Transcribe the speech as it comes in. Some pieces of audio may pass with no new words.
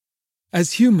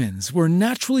As humans, we're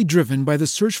naturally driven by the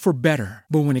search for better.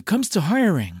 But when it comes to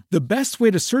hiring, the best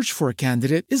way to search for a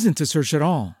candidate isn't to search at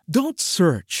all. Don't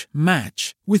search,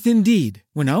 match with Indeed.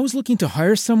 When I was looking to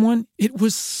hire someone, it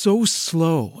was so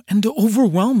slow and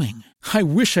overwhelming. I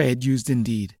wish I had used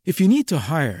Indeed. If you need to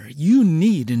hire, you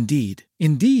need Indeed.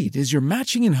 Indeed is your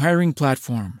matching and hiring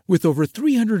platform with over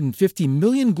 350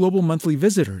 million global monthly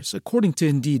visitors, according to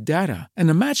Indeed data, and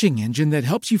a matching engine that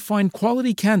helps you find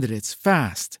quality candidates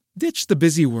fast. Ditch the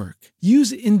busy work.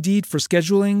 Use Indeed for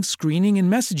scheduling, screening,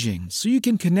 and messaging so you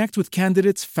can connect with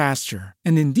candidates faster.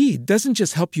 And Indeed doesn't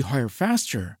just help you hire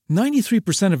faster.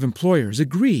 93% of employers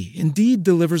agree Indeed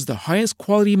delivers the highest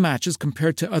quality matches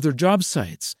compared to other job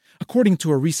sites, according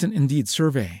to a recent Indeed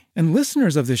survey. And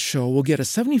listeners of this show will get a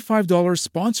 $75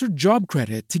 sponsored job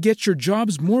credit to get your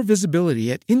jobs more visibility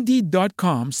at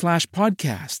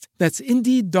Indeed.com/podcast. That's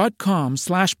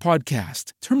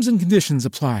Indeed.com/podcast. Terms and conditions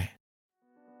apply.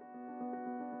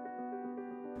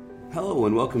 Hello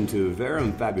and welcome to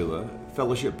Verum Fabula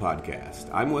Fellowship Podcast.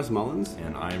 I'm Wes Mullins.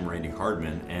 And I'm Randy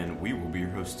Hardman, and we will be your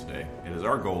hosts today. It is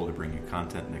our goal to bring you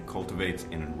content that cultivates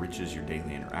and enriches your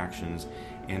daily interactions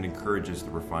and encourages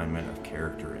the refinement of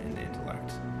character and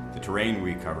intellect. The terrain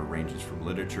we cover ranges from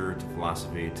literature to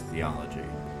philosophy to theology.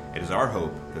 It is our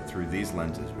hope that through these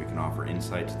lenses we can offer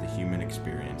insight to the human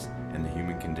experience and the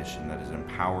human condition that is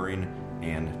empowering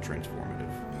and transformative.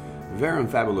 Verum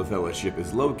Fabula Fellowship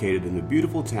is located in the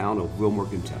beautiful town of Wilmore,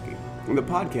 Kentucky, and the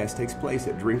podcast takes place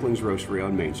at Drinkling's Roastery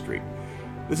on Main Street.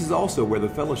 This is also where the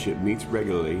fellowship meets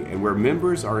regularly and where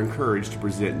members are encouraged to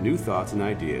present new thoughts and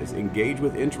ideas, engage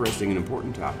with interesting and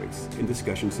important topics in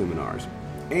discussion seminars,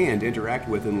 and interact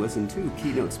with and listen to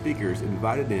keynote speakers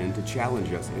invited in to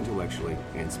challenge us intellectually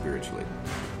and spiritually.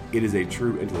 It is a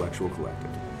true intellectual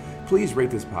collective. Please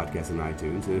rate this podcast on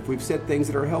iTunes, and if we've said things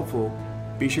that are helpful,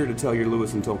 be sure to tell your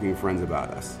Lewis and Tolkien friends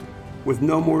about us. With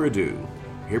no more ado,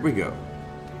 here we go.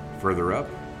 Further up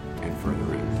and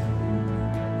further in.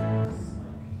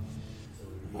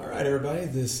 All right, everybody,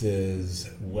 this is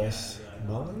Wes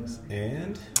Mullins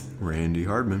and Randy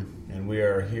Hardman. And we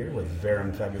are here with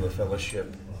Verum Fabula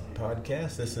Fellowship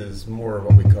Podcast. This is more of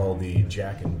what we call the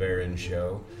Jack and Baron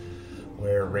Show,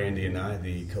 where Randy and I,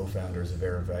 the co-founders of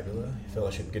Verum Fabula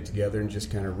Fellowship, get together and just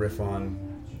kind of riff on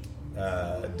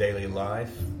daily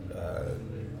life,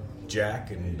 Jack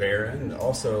and Baron.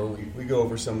 Also, we go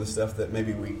over some of the stuff that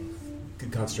maybe we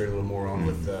could concentrate a little more on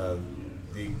with the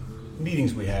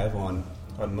meetings we have on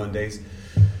Mondays.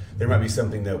 There might be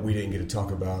something that we didn't get to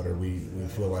talk about or we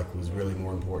feel like was really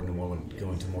more important and want to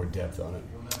go into more depth on it.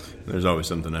 There's always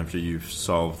something after you've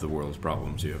solved the world's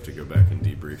problems, you have to go back and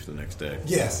debrief the next day.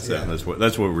 Yes. So yeah. That's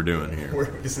what we're doing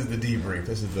here. This is the debrief.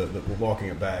 This is the we're walking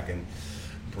it back and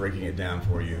breaking it down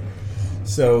for you.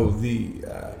 So the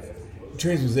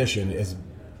transposition is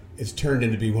turned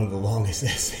into be one of the longest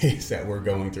essays that we're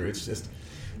going through. It's just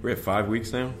we're at 5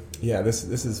 weeks now. Yeah, this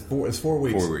is 4 weeks. 4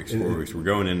 weeks. 4 weeks. We're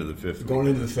going into the fifth.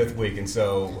 Into the fifth week, and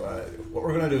so what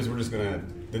we're going to do is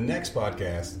the next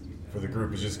podcast for the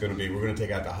group is just going to be we're going to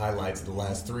take out the highlights of the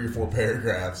last 3 or 4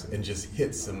 paragraphs and just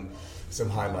hit some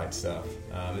highlight stuff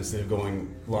instead of going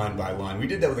line by line. We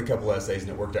did that with a couple essays and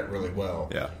it worked out really well.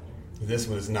 Yeah. This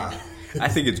one is not. I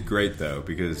think it's great though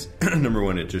because number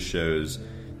one, it just shows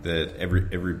that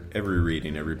every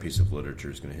reading, every piece of literature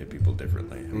is going to hit people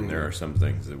differently. I mean, there are some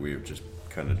things that we've just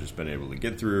kind of just been able to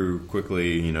get through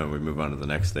quickly. You know, we move on to the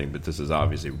next thing, but this is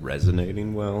obviously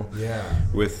resonating well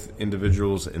with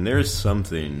individuals. And there's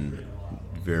something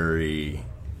very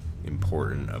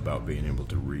important about being able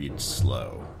to read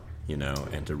slow, you know,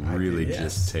 and to really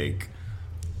just take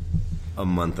a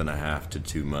month and a half to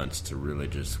 2 months to really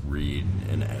just read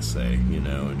an essay, you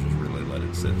know, and just really let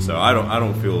it sit. So I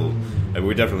don't feel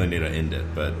we definitely need to end it,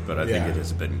 but I think it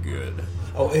has been good.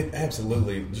 Oh,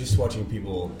 absolutely. Just watching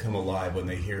people come alive when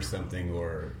they hear something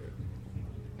or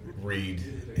read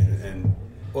and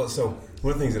so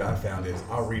one of the things that I've found is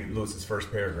I'll read Lewis's first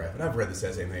paragraph, and I've read this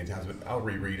essay many times, but I'll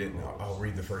reread it and I'll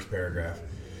read the first paragraph,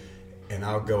 and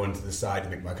I'll go into the side to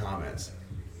make my comments.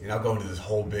 And I'll go into this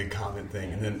whole big comment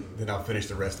thing, and then I'll finish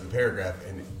the rest of the paragraph,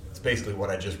 and it's basically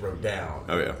what I just wrote down.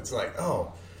 Oh, yeah. It's like,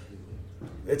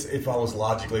 it follows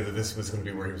logically that this was going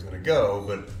to be where he was going to go,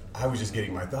 but I was just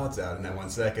getting my thoughts out in that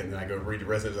 1 second, and then I go read the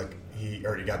rest of it, like, he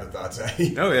already got the thoughts out.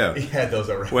 He had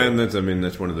those already. Well, and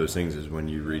that's one of those things is when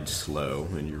you read slow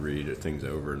and you read things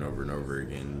over and over and over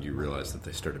again, you realize that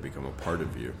they start to become a part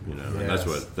of you, you know. Yes.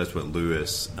 And that's what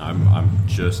Lewis, I'm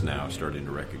just now starting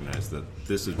to recognize that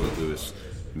this is what Lewis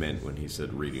meant when he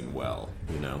said reading well.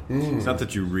 It's not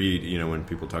that you read. When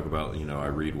people talk about I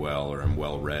read well or I'm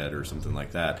well read or something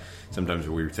like that. Sometimes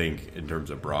we think in terms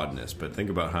of broadness, but think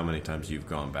about how many times you've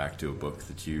gone back to a book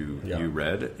that you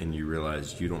read and you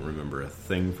realize you don't remember a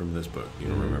thing from this book. You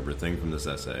don't remember a thing from this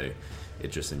essay.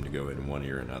 It just seemed to go in one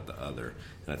ear and out the other.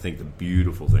 And I think the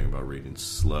beautiful thing about reading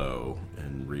slow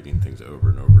and reading things over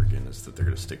and over again is that they're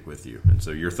going to stick with you. And so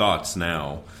your thoughts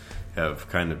now have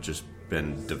kind of just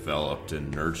been developed and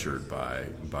nurtured by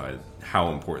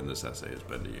how important this essay has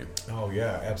been to you. Oh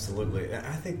yeah, absolutely. And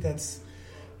I think that's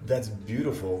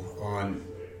beautiful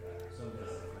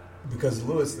because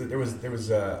Lewis, there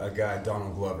was a guy,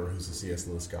 Donald Glover, who's a C.S.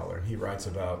 Lewis scholar, and he writes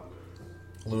about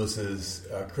Lewis's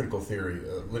critical theory,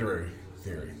 literary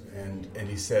theory, and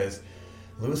he says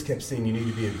Lewis kept saying you need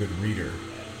to be a good reader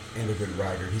and a good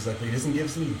writer. He's like, but he doesn't give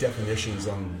us any definitions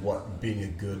on what being a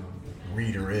good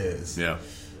reader is. Yeah.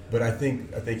 But I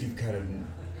think you've kind of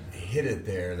hit it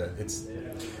there. That it's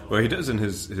he does in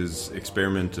his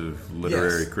experiment of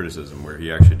literary criticism, where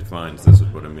he actually defines this is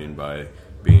what I mean by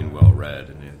being well read,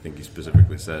 and I think he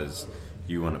specifically says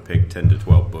you want to pick 10 to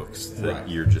 12 books that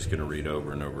you're just going to read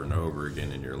over and over and over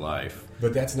again in your life.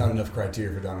 But that's not enough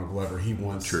criteria for Donald Glover. He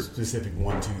wants specific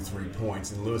 1, 2, 3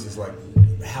 points, and Lewis is like,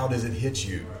 how does it hit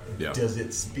you? Yeah. Does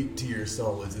it speak to your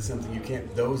soul? Is it something you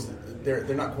can't? They're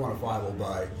not quantifiable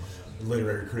by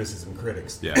literary criticism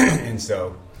critics. Yeah. And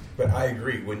so, but I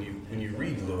agree when you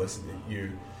read Lewis,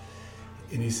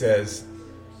 and he says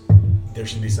there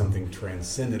should be something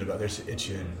transcendent about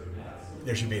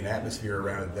there should be an atmosphere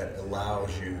around it that allows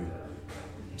you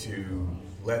to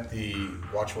let the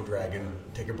watchful dragon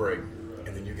take a break,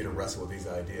 and then you get to wrestle with these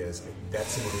ideas. That's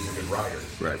someone who's a good writer.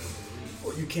 Right.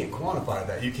 Well, you can't quantify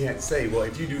that. You can't say, well,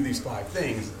 if you do these 5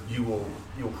 things, you'll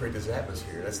create this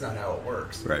atmosphere. That's not how it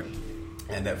works. Right.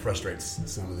 And that frustrates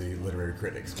some of the literary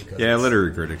critics. Because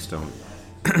literary critics don't.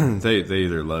 they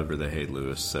either love or they hate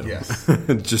Lewis. So yes.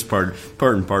 Just part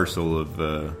and parcel of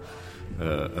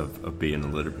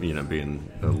being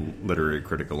being a literary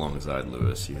critic alongside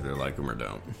Lewis. You either like him or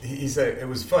don't. He said it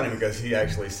was funny because he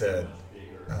actually said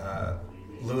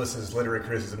Lewis's literary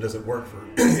criticism doesn't work for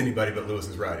anybody but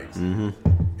Lewis's writings. Mm-hmm.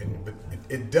 But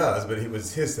it does. But it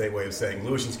was his way of saying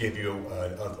Lewis just gave you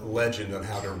a legend on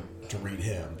how to read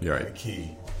him. Right. A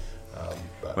key.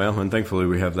 And thankfully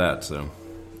we have that. So.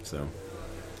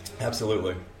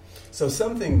 Absolutely. So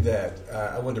something that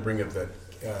I wanted to bring up that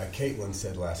Caitlin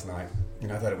said last night,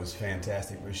 and I thought it was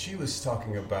fantastic, was she was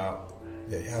talking about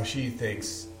how she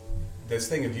thinks this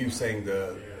thing of you saying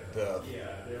the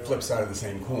flip side of the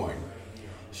same coin.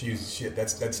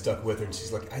 That stuck with her, and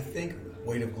she's like, I think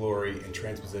Weight of Glory and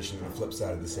Transposition are the flip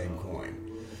side of the same coin.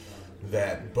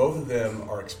 That both of them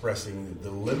are expressing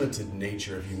the limited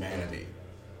nature of humanity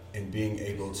and being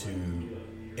able to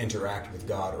interact with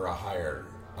God or a higher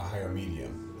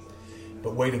medium.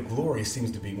 But Weight of Glory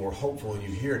seems to be more hopeful, and you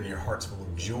hear it and your heart's full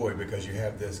of joy because you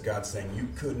have this God saying, you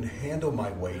couldn't handle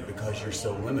my weight because you're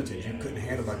so limited. You couldn't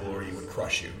handle my glory, it would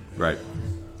crush you. Right.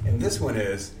 And this one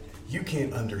is, you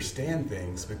can't understand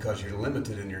things because you're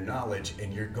limited in your knowledge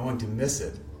and you're going to miss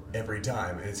it every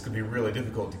time. And it's going to be really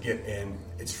difficult to get, and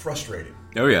it's frustrating.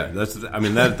 Oh yeah,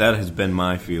 that has been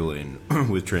my feeling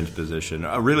with Transposition,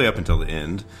 really up until the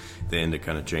end. The end, it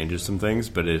kind of changes some things,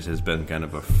 but it has been kind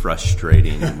of a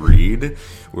frustrating read.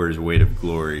 Whereas Weight of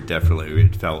Glory, definitely,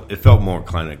 it felt more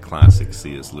kind of classic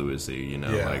C.S. Lewis-y,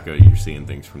 like you're seeing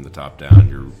things from the top down.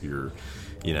 You're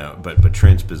but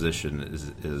Transposition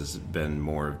has been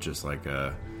more of just like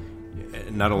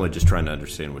not only just trying to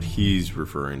understand what he's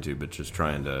referring to, but just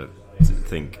trying to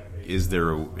think,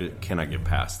 can I get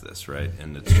past this, right?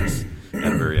 And it's just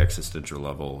at a very existential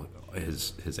level,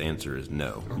 his answer is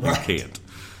no, you can't.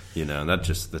 And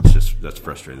that's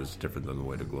frustrating. That's different than the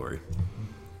Weight of Glory.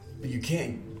 But you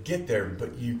can't get there,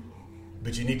 but you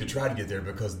need to try to get there,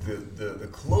 because the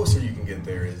closer you can get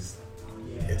there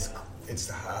it's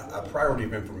a priority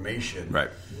of information, right?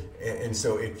 And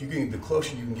so if you can, the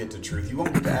closer you can get to truth, you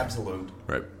won't get to absolute,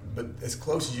 right? But as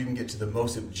close as you can get to the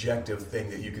most objective thing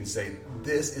that you can say,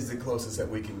 this is the closest that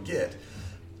we can get,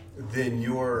 then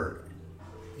your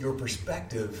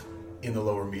perspective in the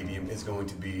lower medium is going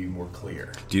to be more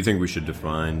clear. Do you think we should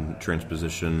define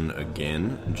Transposition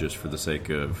again, just for the sake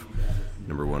of,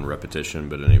 number one, repetition,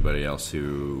 but anybody else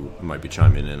who might be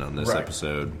chiming in on this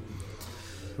episode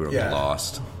who are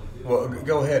lost? Well,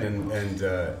 go ahead and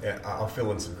I'll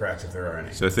fill in some cracks if there are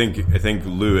any. So I think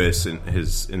Lewis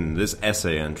in this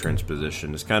essay on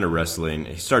Transposition is kind of wrestling.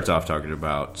 He starts off talking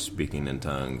about speaking in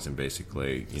tongues and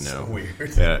basically, so weird.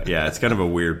 It's kind of a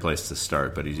weird place to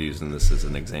start, but he's using this as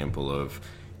an example of,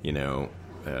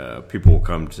 people will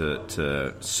come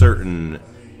to certain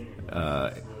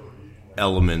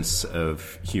elements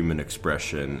of human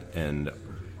expression, and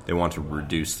they want to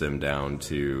reduce them down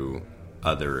to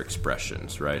other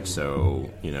expressions, right? So,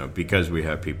 because we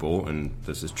have people, and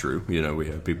this is true, we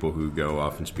have people who go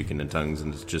off and speaking in tongues,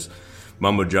 and it's just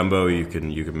mumbo jumbo. You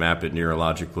can map it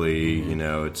neurologically.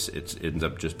 It ends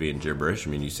up just being gibberish.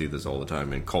 I mean, you see this all the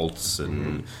time in cults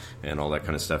and all that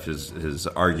kind of stuff. His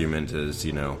argument is,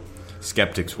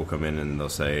 skeptics will come in and they'll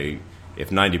say,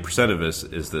 if 90% of us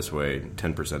is this way,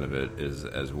 10% of it is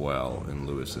as well. And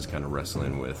Lewis is kind of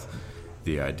wrestling with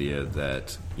the idea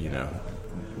that,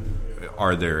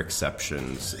 are there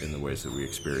exceptions in the ways that we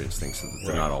experience things so that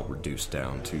they're not all reduced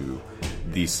down to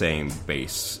the same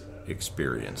base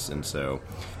experience. And so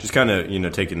just kind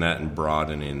of, taking that and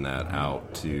broadening that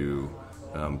out to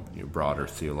broader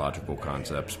theological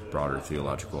concepts, broader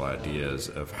theological ideas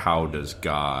of how does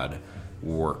God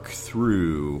work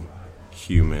through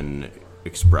human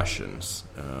expressions.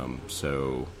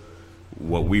 So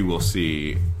what we will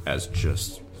see as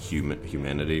just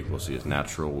humanity, we'll see as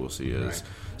natural, we'll see as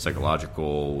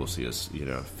psychological, we'll see as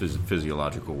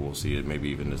physiological, we'll see it maybe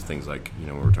even as things like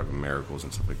when we're talking miracles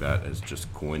and stuff like that as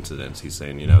just coincidence. He's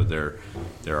saying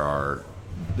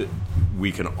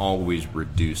we can always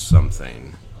reduce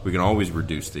something. We can always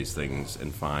reduce these things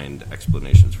and find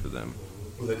explanations for them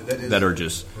that are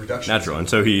just natural. And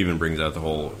so he even brings out the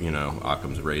whole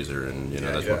Occam's razor, and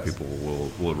that's what people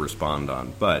will respond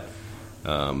on. But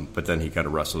then he kind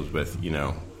of wrestles with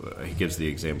he gives the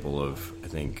example of, I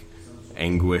think,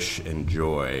 anguish and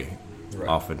joy,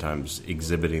 oftentimes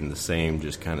exhibiting the same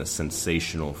just kind of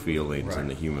sensational feelings in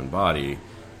the human body,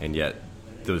 and yet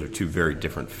those are two very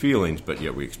different feelings, but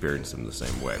yet we experience them the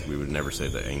same way. We would never say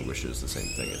that anguish is the same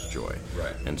thing as joy.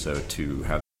 And so to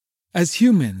have As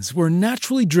humans, we're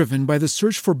naturally driven by the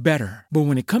search for better. But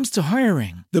when it comes to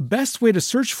hiring, the best way to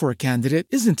search for a candidate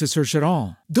isn't to search at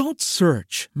all. Don't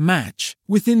search, match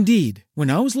with Indeed.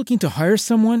 When I was looking to hire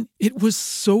someone, it was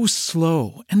so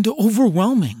slow and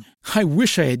overwhelming. I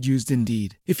wish I had used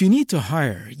Indeed. If you need to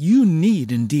hire, you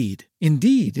need Indeed.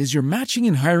 Indeed is your matching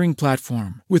and hiring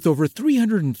platform with over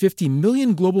 350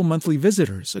 million global monthly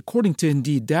visitors, according to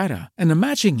Indeed data, and a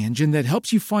matching engine that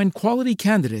helps you find quality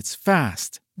candidates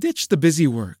fast. Ditch the busy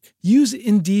work. Use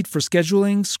Indeed for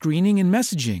scheduling, screening, and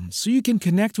messaging so you can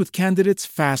connect with candidates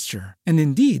faster. And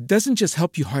Indeed doesn't just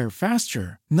help you hire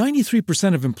faster.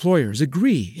 93% of employers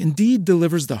agree Indeed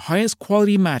delivers the highest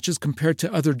quality matches compared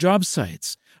to other job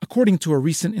sites, according to a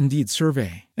recent Indeed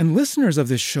survey. And listeners of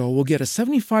this show will get a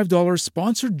 $75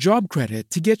 sponsored job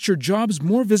credit to get your jobs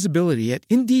more visibility at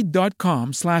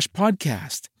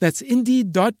Indeed.com/podcast. That's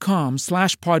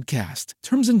Indeed.com/podcast.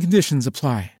 Terms and conditions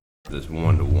apply. This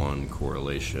one-to-one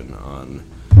correlation on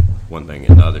one thing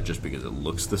and the other, just because it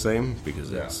looks the same,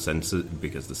 because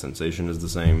because the sensation is the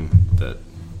same, that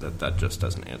just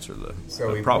doesn't answer the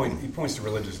problem. He points to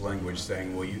religious language,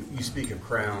 saying, well, you speak of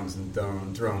crowns and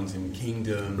thrones and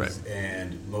kingdoms,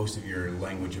 and most of your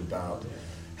language about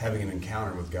having an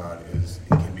encounter with God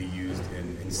can be used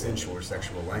in sensual or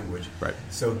sexual language.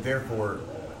 So therefore,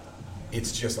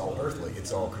 it's just all earthly.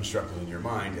 It's all constructed in your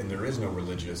mind, and there is no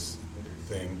religious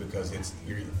thing, because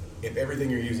if everything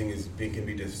you're using can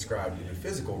be described in a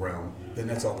physical realm, then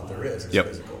that's all that there is. It's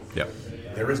physical.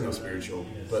 There is no spiritual.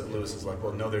 But Lewis is like,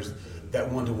 well, no,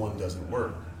 that one-to-one doesn't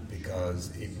work,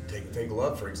 because if you take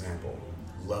love, for example.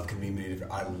 Love can mean many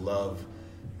different. I love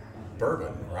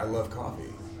bourbon, or I love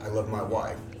coffee. I love my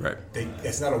wife.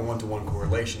 It's not a one-to-one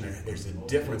correlation. There's a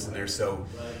difference in there. So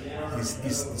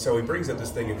he brings up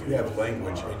this thing: if you have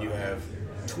language and you have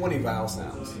 20 vowel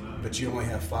sounds, but you only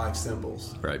have 5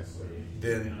 symbols,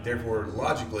 then therefore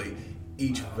logically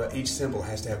each symbol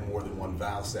has to have more than one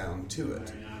vowel sound to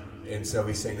it. And so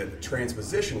he's saying that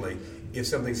transpositionally, if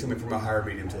something's coming from a higher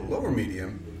medium to a lower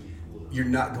medium, you're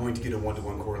not going to get a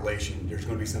one-to-one correlation. There's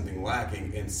going to be something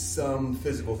lacking, and some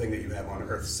physical thing that you have on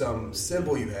earth, some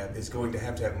symbol you have, is going to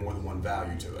have more than one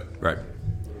value to it.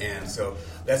 And so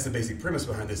that's the basic premise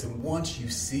behind this. And once you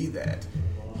see that,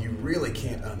 you really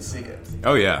can't unsee it.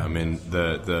 Oh yeah, I mean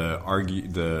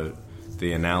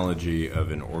the analogy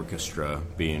of an orchestra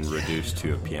being reduced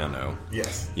to a piano.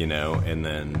 And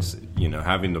then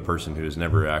having the person who has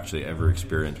never actually ever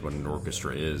experienced what an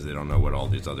orchestra is, they don't know what all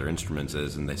these other instruments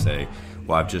is, and they say,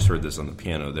 well, I've just heard this on the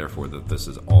piano, therefore that this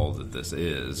is all that this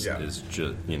is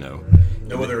just no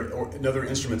other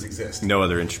instruments exist. No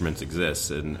other instruments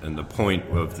exist, and the point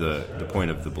of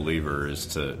the believer is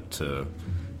to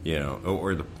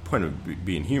or the point of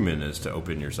being human is to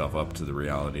open yourself up to the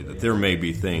reality that there may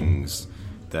be things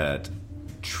that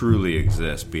truly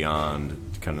exist beyond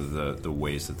kind of the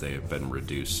ways that they have been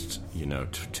reduced,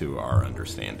 to our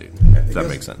understanding. Does that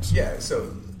make sense? Yeah.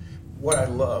 So what I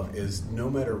love is no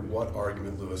matter what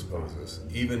argument Lewis poses,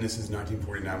 even this is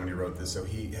 1949 when he wrote this, so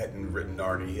he hadn't written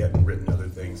Narnia, he hadn't written other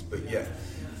things, but yet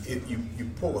you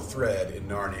pull a thread in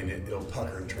Narnia and it'll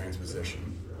pucker in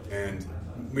transposition. And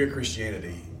Mere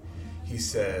Christianity, he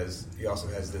says, he also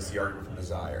has the argument for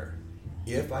desire.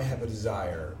 If I have a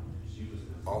desire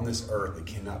on this earth that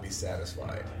cannot be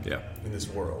satisfied in this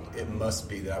world, it must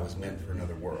be that I was meant for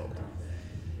another world.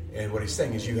 And what he's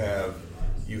saying is you have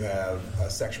a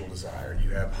sexual desire,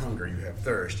 you have hunger, you have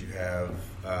thirst, you have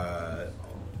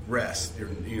rest.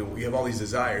 You have all these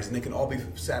desires, and they can all be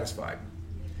satisfied.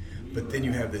 But then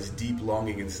you have this deep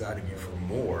longing inside of you for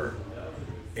more,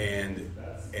 and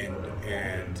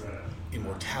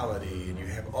immortality, and you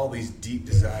have all these deep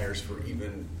desires for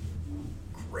even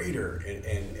greater,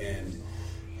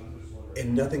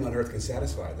 and nothing on earth can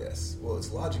satisfy this. Well,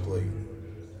 it's logically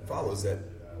follows that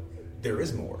there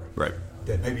is more. Right.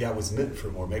 That maybe I was meant for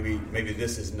more. Maybe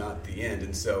this is not the end.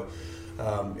 And so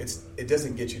it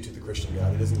doesn't get you to the Christian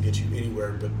God. It doesn't get you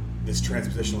anywhere but this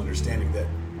transpositional understanding that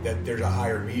there's a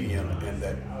higher medium, and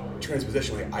that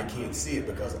transpositionally I can't see it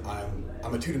because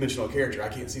I'm a two-dimensional character. I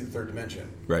can't see the third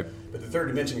dimension. Right. But the third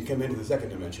dimension can come into the second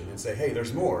dimension and say, hey,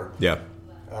 there's more. Yeah.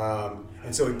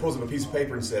 And so he pulls up a piece of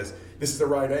paper and says, this is the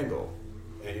right angle.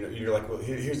 And you're like, well,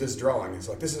 here's this drawing. It's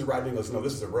like, this is the right angle. No,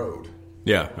 this is a road.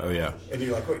 Yeah. Oh, yeah. And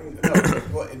you're like, wait, no.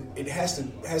 Well, it has to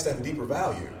have a deeper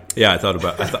value. Yeah, I thought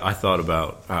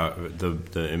about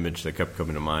the image that kept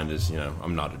coming to mind is,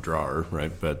 I'm not a drawer,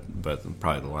 right? But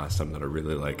probably the last time that I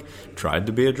really tried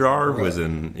to be a drawer was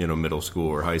in middle school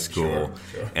or high school,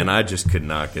 sure. And I just could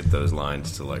not get those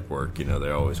lines to work.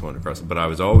 They always wanted to cross it, but I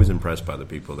was always impressed by the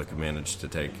people that could manage to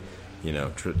take,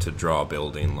 to draw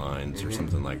building lines or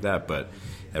something like that. But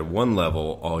at one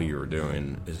level, all you're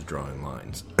doing is drawing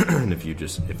lines, and if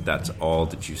that's all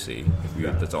that you see,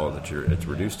 if that's all that it's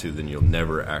reduced to, then you'll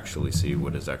never actually see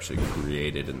what is actually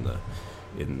created in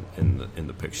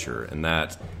the picture. And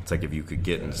that it's like if you could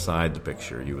get inside the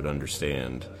picture, you would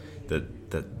understand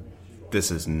that this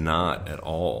is not at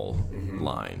all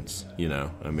lines.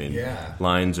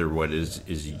 Lines are what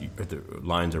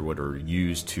lines are what are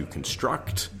used to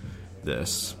construct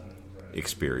this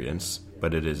experience.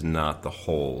 But it is not the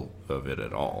whole of it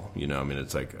at all.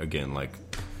 It's like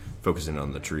focusing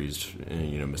on the trees,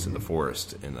 missing the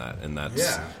forest in that. And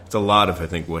it's a lot of, I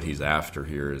think, what he's after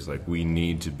here is we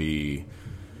need to be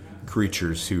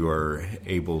creatures who are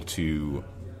able to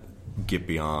get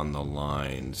beyond the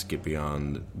lines, get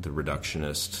beyond the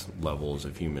reductionist levels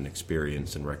of human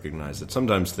experience, and recognize that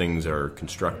sometimes things are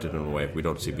constructed in a way, if we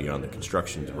don't see beyond the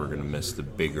constructions, we're going to miss the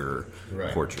bigger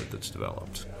portrait that's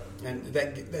developed. And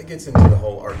that gets into the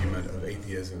whole argument of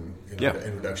atheism and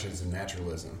reductionism and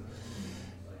naturalism.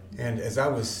 And as I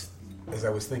was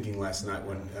thinking last night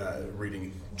when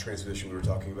reading Transposition, we were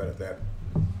talking about it, that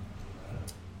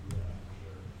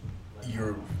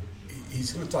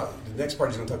he's going to talk. The next part,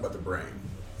 he's going to talk about the brain.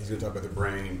 He's going to talk about the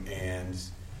brain and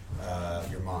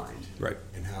your mind, right?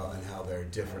 And how they're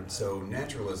different. So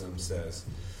naturalism says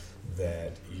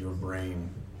that your brain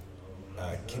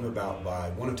came about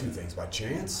by one of two things: by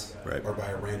chance, or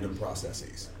by random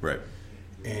processes. Right.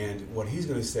 And what he's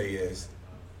going to say is,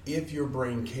 if your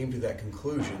brain came to that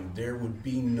conclusion, there would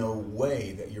be no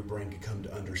way that your brain could come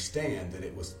to understand that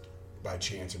it was by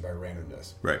chance or by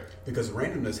randomness. Right. Because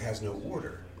randomness has no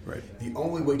order. Right. The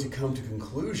only way to come to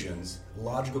conclusions,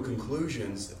 logical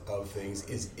conclusions of things,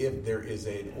 is if there is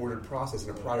an ordered process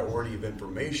and a priority of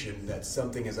information that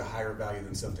something has a higher value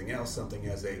than something else, something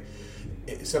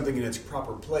in its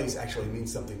proper place actually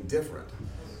means something different.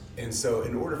 And so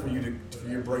in order for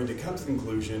your brain to come to the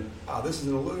conclusion, this is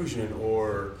an illusion,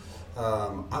 or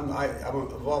I'm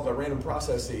involved by random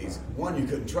processes, one, you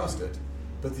couldn't trust it,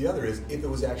 but the other is, if it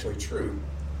was actually true,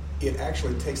 it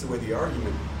actually takes away the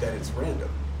argument that it's random.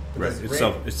 Right,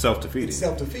 it's self-defeating. It's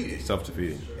self-defeating.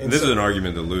 Self-defeating. And this is an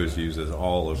argument that Lewis uses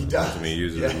all of the time. He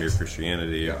uses it in Mere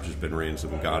Christianity. I've just been reading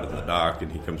some God in the Dock, and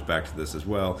he comes back to this as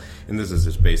well. And this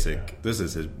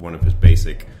is one of his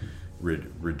basic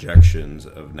rejections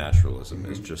of naturalism,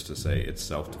 is just to say it's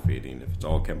self-defeating. If it's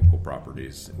all chemical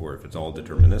properties, or if it's all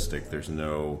deterministic, there's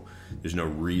no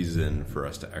reason for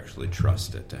us to actually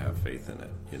trust it, to have faith in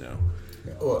it.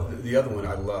 Well, the other one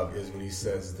I love is when he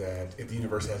says that if the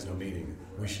universe has no meaning,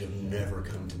 we should have never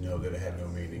come to know that it had no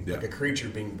meaning. Yeah. Like a creature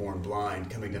being born blind,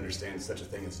 coming to understand such a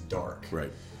thing as dark.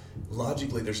 Right.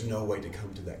 Logically, there's no way to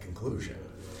come to that conclusion.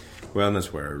 Well, and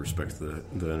that's where I respect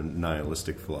the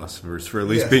nihilistic philosophers for at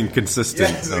least being consistent.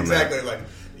 Yes, exactly. That.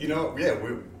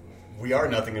 We are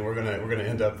nothing, and we're gonna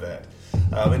end up that.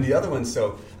 And the other one,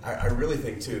 so I really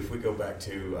think too, if we go back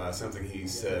to something he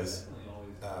says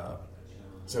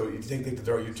So you think that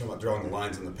you're talking about drawing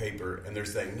lines on the paper, and they're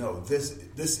saying, no, this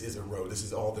is a road, this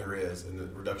is all there is. And the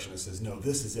reductionist says, no,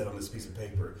 this is it on this piece of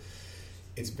paper.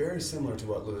 It's very similar to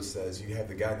what Lewis says. You have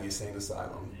the guy in the insane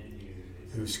asylum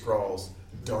who scrawls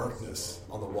darkness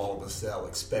on the wall of the cell,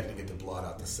 expecting it to blot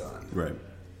out the sun. Right.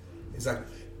 It's like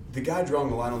the guy drawing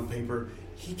the line on the paper,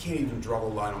 he can't even draw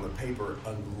the line on the paper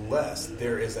unless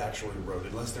there is actually a road,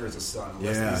 unless there is a sun,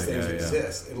 unless these things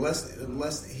exist,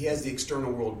 unless he has the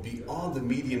external world beyond the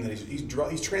medium that he's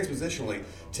transpositionally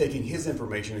taking his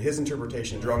information, his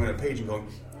interpretation, and drawing on a page and going,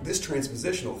 this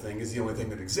transpositional thing is the only thing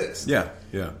that exists. Yeah.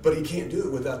 But he can't do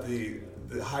it without the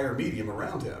higher medium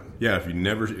around him. Yeah, if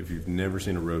you've never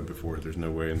seen a road before, there's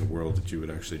no way in the world that you would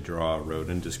actually draw a road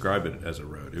and describe it as a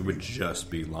road. It would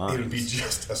just be lines. It would be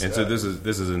just a And so this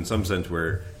is in some sense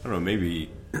where, I don't know,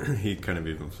 maybe he kind of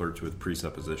even flirts with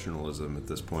presuppositionalism at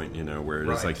this point, where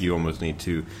it's like you almost need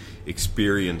to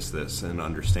experience this and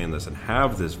understand this and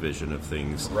have this vision of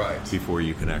things before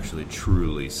you can actually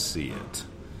truly see it.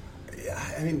 Yeah,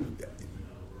 I mean,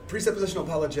 presuppositional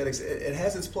apologetics, it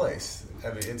has its place.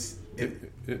 I mean,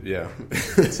 yeah.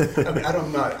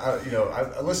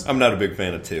 I'm not a big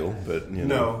fan of Till, but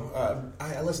No,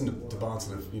 I listened to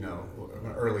Bahnsen,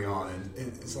 early on, and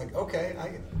it's like, okay,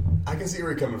 I can see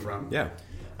where you're coming from. Yeah.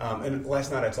 And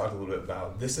last night I talked a little bit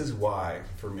about this is why,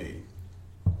 for me,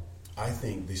 I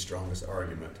think the strongest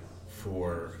argument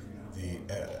for the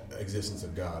existence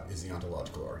of God is the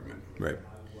ontological argument. Right.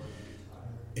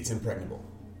 It's impregnable.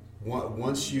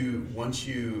 Once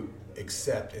you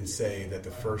accept and say that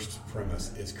the first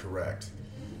premise is correct,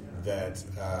 that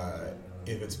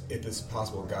if it's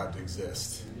possible God to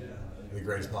exist, the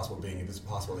greatest possible being, if it's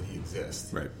possible that He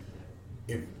exists, right?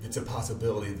 If it's a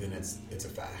possibility, then it's a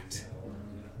fact.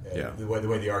 Yeah. The way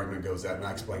the argument goes out, and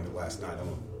I explained it last night. I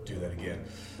won't do that again.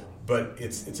 But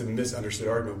it's a misunderstood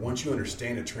argument. Once you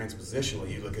understand it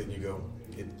transpositionally, you look at it and you go,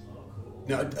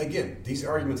 now, again, these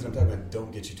arguments that I'm talking about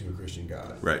don't get you to a Christian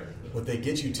God. Right. What they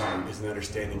get you to is an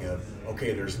understanding of,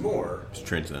 okay, there's more. It's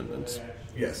transcendence.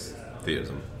 Yes.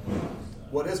 Theism.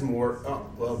 What is more? Oh,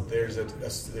 well, there's a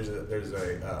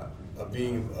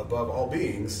being above all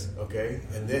beings. Okay,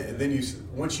 and then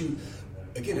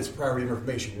again, it's priority of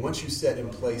information. Once you set in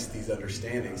place these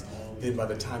understandings, then by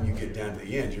the time you get down to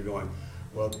the end, you're going,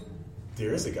 well,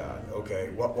 there is a God. Okay,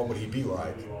 what would He be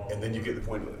like? And then you get the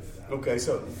point of, okay,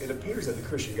 so it appears that the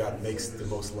Christian God makes the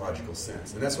most logical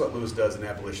sense. And that's what Lewis does in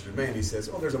Abolition of Man. He says,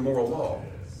 oh, there's a moral law.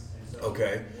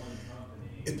 Okay.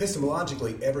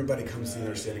 Epistemologically, everybody comes to the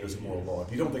understanding there's a moral law.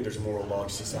 If you don't think there's a moral law,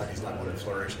 society's not going to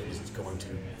flourish. It's going to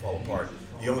fall apart.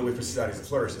 The only way for societies to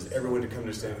flourish is everyone to come to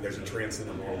understand there's a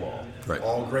transcendent moral law. Right.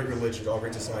 All great religions, all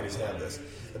great societies have this.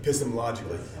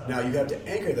 Epistemologically. Now, you have to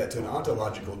anchor that to an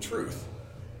ontological truth.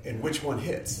 And which one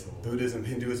hits? Buddhism,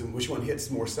 Hinduism, which one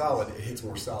hits more solid? It hits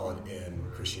more solid in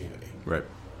Christianity. Right.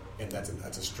 And that's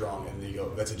a strong, and you go,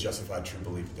 that's a justified true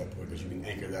belief at that point, because you can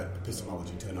anchor that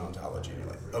epistemology to an ontology, and you're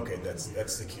like, okay,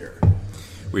 that's secure.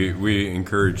 We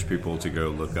encourage people to go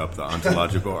look up the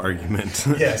ontological argument.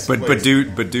 Yes, but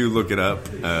do look it up.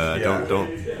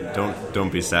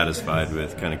 Don't be satisfied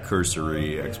with kind of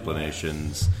cursory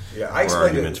explanations or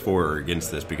arguments for or against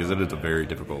this, because it is a very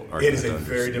difficult argument. It is a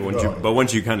very difficult. But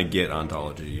once you kind of get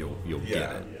ontology, you'll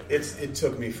get it. It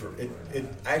took me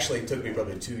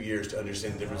probably 2 years to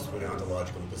understand the difference between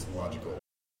ontological and epistemological.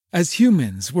 As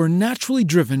humans, we're naturally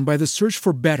driven by the search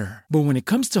for better. But when it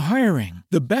comes to hiring,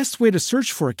 the best way to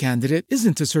search for a candidate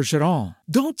isn't to search at all.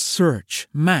 Don't search,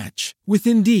 match with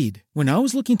Indeed. When I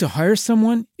was looking to hire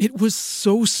someone, it was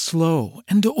so slow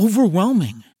and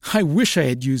overwhelming. I wish I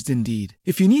had used Indeed.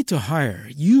 If you need to hire,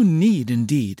 you need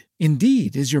Indeed.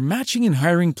 Indeed is your matching and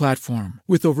hiring platform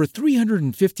with over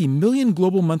 350 million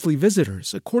global monthly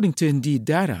visitors, according to Indeed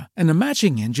data, and a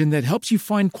matching engine that helps you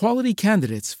find quality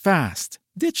candidates fast.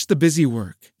 Ditch the busy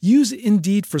work. Use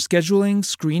Indeed for scheduling,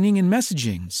 screening, and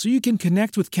messaging so you can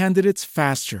connect with candidates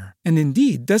faster. And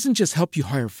Indeed doesn't just help you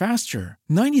hire faster.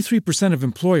 93% of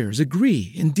employers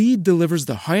agree Indeed delivers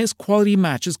the highest quality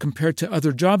matches compared to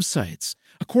other job sites,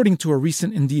 according to a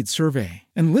recent Indeed survey.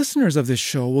 And listeners of this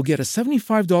show will get a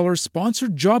 $75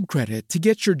 sponsored job credit to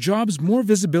get your jobs more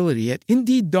visibility at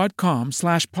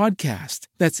Indeed.com/podcast.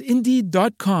 That's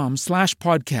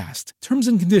Indeed.com/podcast. Terms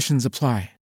and conditions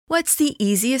apply. What's the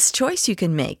easiest choice you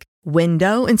can make?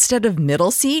 Window instead of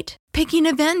middle seat? Picking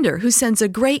a vendor who sends a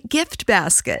great gift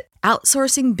basket?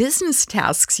 Outsourcing business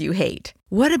tasks you hate?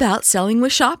 What about selling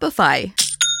with Shopify?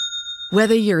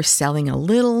 Whether you're selling a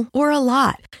little or a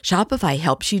lot, Shopify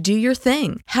helps you do your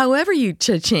thing, however you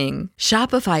cha-ching.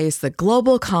 Shopify is the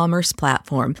global commerce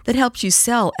platform that helps you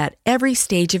sell at every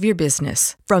stage of your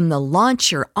business. From the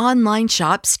launch your online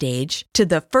shop stage to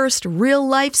the first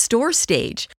real-life store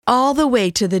stage, all the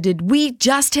way to the did we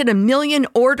just hit 1 million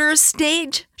orders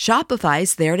stage.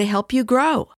 Shopify's there to help you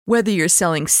grow. Whether you're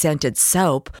selling scented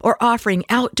soap or offering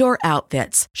outdoor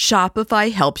outfits,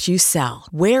 Shopify helps you sell.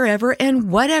 Wherever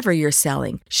and whatever you're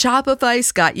selling,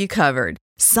 Shopify's got you covered.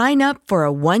 Sign up for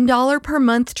a $1 per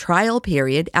month trial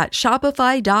period at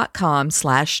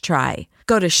shopify.com/try.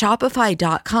 Go to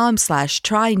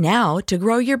shopify.com/try now to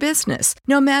grow your business,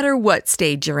 no matter what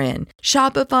stage you're in.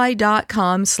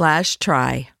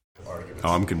 Shopify.com/try.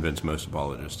 Oh, I'm convinced most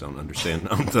apologists don't understand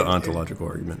the ontological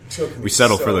argument. We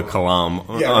settle for the kalam.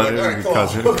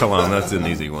 Kalam, that's an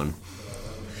easy one.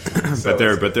 But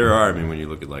there are. I mean, when you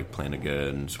look at like Plantinga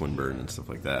and Swinburne and stuff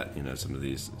like that, you know,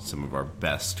 some of our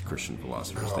best Christian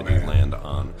philosophers, they do land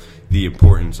on the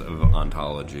importance of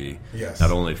ontology,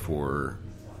 not only for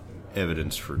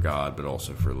evidence for God, but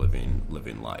also for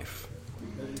living life.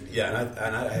 Yeah,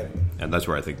 and that's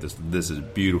where I think this is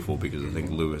beautiful, because I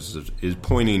think Lewis is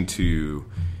pointing to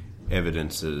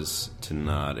evidences to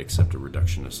not accept a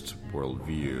reductionist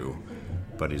worldview,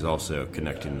 but he's also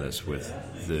connecting this with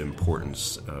the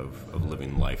importance of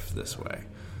living life this way,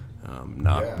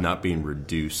 not being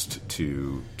reduced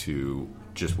to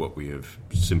just what we have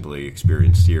simply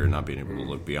experienced here, and not being able to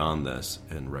look beyond this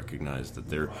and recognize that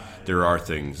there are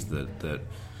things that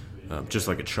just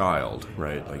like a child,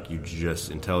 right? Like you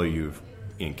just, until you've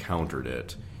encountered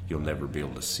it, you'll never be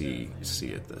able to see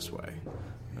it this way.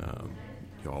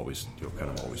 You'll kind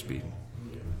of always be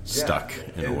stuck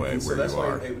in a way where that's you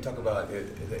are. Why we talk about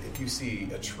it, if you see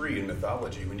a tree in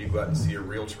mythology, when you go out and see a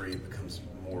real tree, it becomes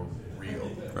more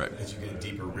real, right? As you get a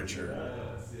deeper, richer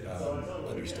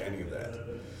understanding of that.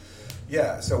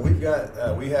 Yeah. So we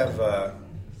have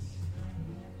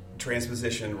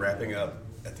transposition wrapping up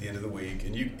at the end of the week,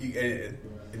 and you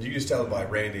just tell by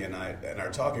Randy and I and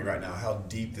our talking right now how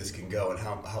deep this can go and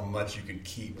how much you could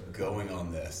keep going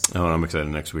on this. Oh, and I'm excited.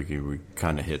 Next week we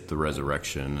kind of hit the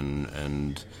resurrection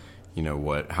and you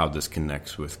know how this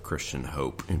connects with Christian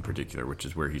hope in particular, which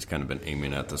is where he's kind of been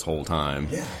aiming at this whole time.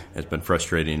 Yeah. It's been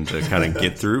frustrating to kind of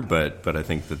get through, but I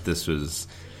think that this was.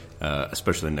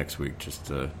 Especially next week,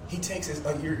 he takes his.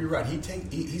 You're right.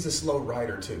 He's a slow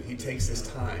writer too. He takes his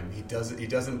time. He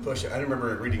doesn't push it. I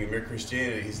remember reading in Mere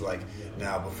Christianity. He's like,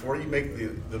 now before you make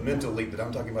the mental leap that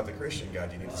I'm talking about the Christian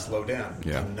God, you need to slow down.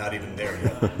 Yeah. I'm not even there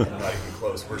yet. I'm not even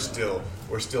close. We're still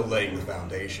laying the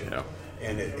foundation. Yeah.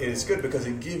 And it's good because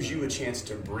it gives you a chance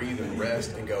to breathe and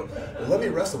rest and go, well, let me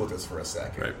wrestle with this for a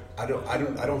second. Right. I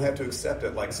don't have to accept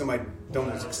it like somebody don't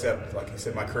accept, like you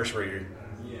said, my cursory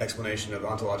explanation of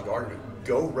ontological argument.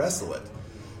 Go wrestle it,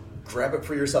 grab it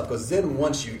for yourself, because then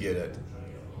once you get it,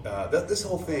 this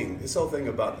whole thing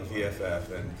about the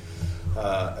VFF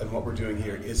and what we're doing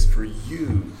here is for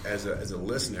you as a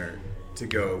listener to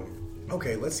go,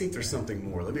 okay, let's see if there's something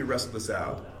more. Let me wrestle this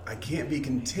out. I can't be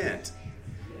content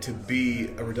to be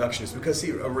a reductionist, because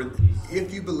see,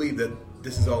 if you believe that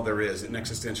this is all there is in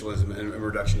existentialism and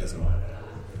reductionism,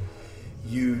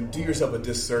 you do yourself a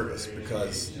disservice,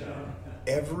 because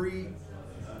every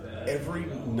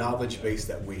knowledge base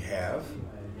that we have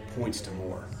points to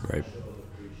more. Right.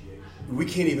 We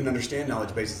can't even understand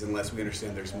knowledge bases unless we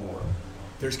understand there's more.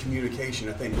 There's communication.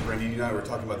 I think, Randy, you and I were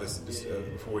talking about this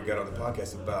before we got on the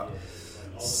podcast about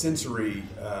sensory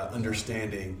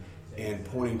understanding and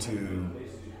pointing to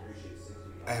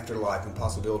afterlife and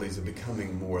possibilities of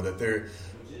becoming more. That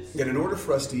in order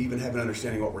for us to even have an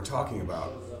understanding of what we're talking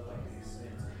about,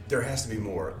 there has to be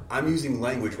more. I'm using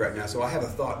language right now, so I have a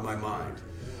thought in my mind,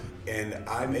 and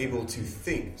I'm able to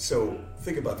think. So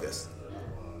think about this.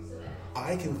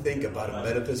 I can think about a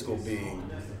metaphysical being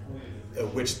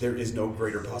of which there is no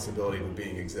greater possibility of a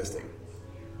being existing.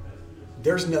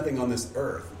 There's nothing on this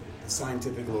earth,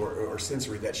 scientific or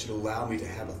sensory, that should allow me to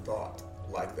have a thought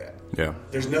like that. Yeah.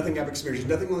 There's nothing I've experienced.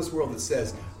 There's nothing in this world that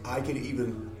says I can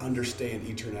even understand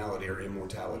eternality or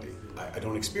immortality. I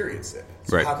don't experience it.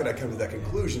 So right. How could I come to that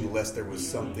conclusion unless there was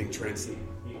something transcending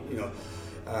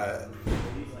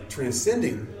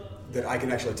that I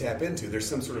can actually tap into? There's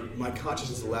some sort of, my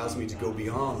consciousness allows me to go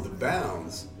beyond the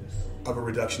bounds of a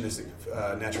reductionistic,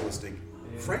 naturalistic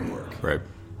framework. Right.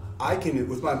 I can,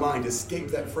 with my mind, escape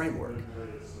that framework,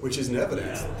 which is an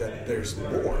evidence that there's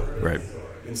more. Right.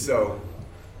 And so,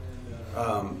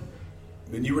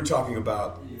 when you were talking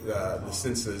about the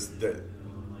senses,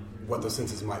 what those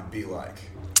senses might be like.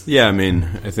 Yeah, I mean,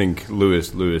 I think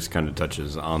Lewis kind of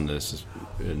touches on this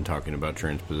in talking about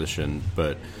transposition,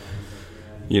 but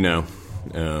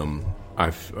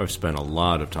I've spent a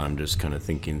lot of time just kind of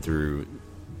thinking through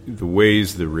the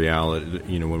ways the reality,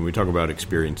 when we talk about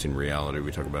experiencing reality,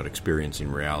 we talk about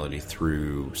experiencing reality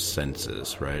through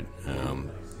senses, right?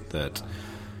 That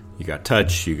you got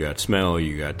touch, you got smell,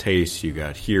 you got taste, you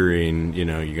got hearing,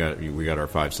 we got our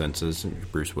five senses.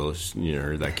 Bruce Willis,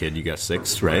 that kid, you got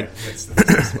six, right?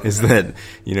 Is that,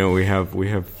 we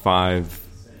have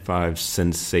five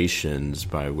sensations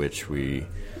by which we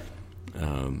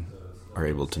are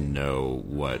able to know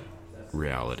what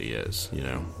reality is,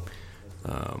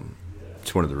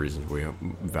 It's one of the reasons we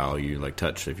value like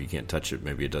touch. If you can't touch it,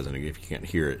 maybe it doesn't. If you can't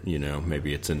hear it,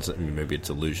 maybe it's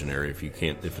illusionary. If you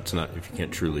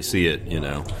can't truly see it,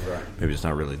 maybe it's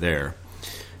not really there.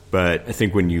 But I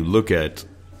think when you look at,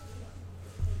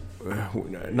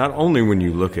 not only when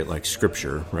you look at like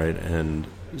Scripture, right, and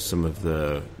some of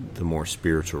the more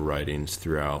spiritual writings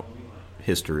throughout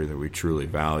history that we truly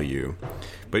value,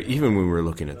 but even when we're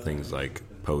looking at things like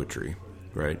poetry,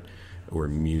 right, or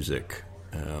music.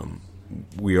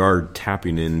 We are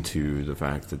tapping into the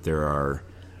fact that there are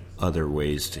other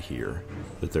ways to hear,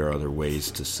 that there are other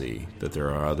ways to see, that there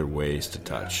are other ways to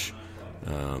touch,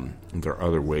 there are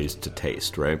other ways to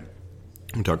taste, right?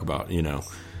 We talk about,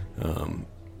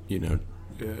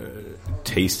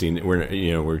 tasting.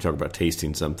 We talk about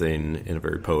tasting something in a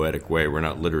very poetic way. We're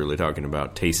not literally talking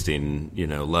about tasting,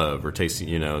 love or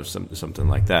tasting, something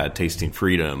like that, tasting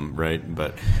freedom, right?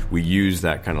 But we use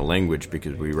that kind of language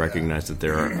because we recognize that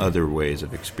there are other ways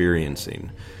of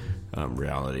experiencing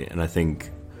reality. And I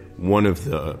think one of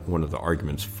the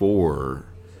arguments for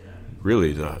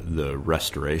really the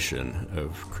restoration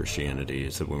of Christianity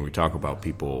is that when we talk about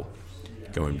people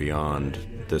going beyond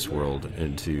this world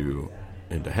into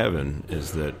heaven,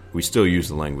 is that we still use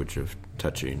the language of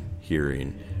touching,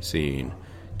 hearing, seeing,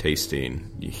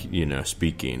 tasting,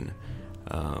 speaking,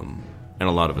 and a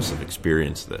lot of us have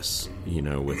experienced this,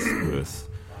 with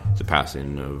the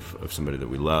passing of somebody that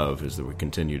we love, is that we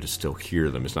continue to still hear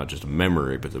them. It's not just a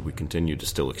memory, but that we continue to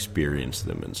still experience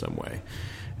them in some way.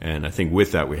 And I think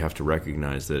with that, we have to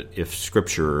recognize that if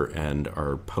Scripture and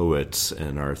our poets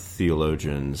and our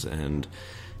theologians and,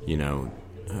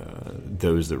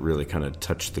 those that really kind of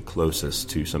touch the closest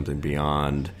to something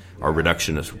beyond our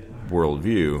reductionist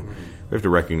worldview, we have to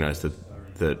recognize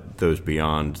that those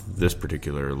beyond this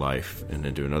particular life and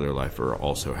into another life are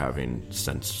also having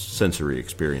sensory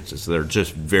experiences. So they're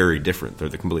just very different. They're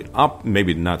the complete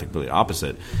maybe not the complete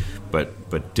opposite,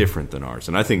 but different than ours.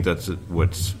 And I think that's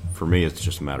what's, for me, it's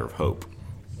just a matter of hope.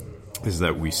 Is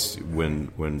that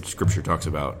when Scripture talks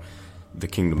about the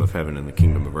kingdom of heaven and the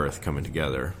kingdom of earth coming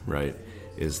together, right?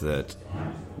 Is that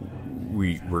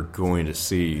we're going to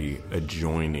see a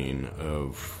joining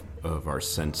of our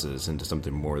senses into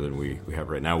something more than we have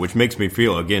right now, which makes me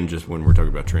feel, again, just when we're talking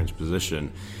about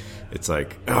transposition, it's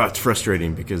like, it's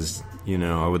frustrating because,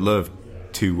 I would love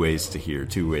two ways to hear,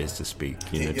 two ways to speak,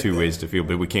 two ways to feel,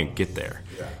 but we can't get there,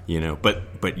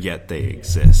 but yet they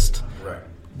exist. Right.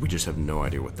 We just have no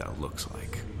idea what that looks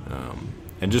like.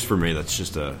 And just for me,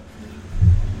 that's a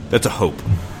hope.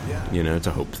 Yeah. It's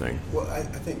a hope thing. Well, I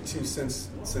think too, since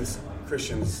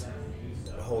Christians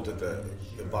hold that the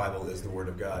Bible is the Word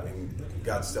of God and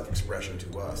God's self-expression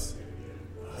to us,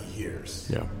 He hears.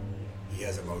 Yeah. He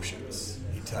has emotions.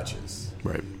 He touches.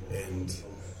 Right. And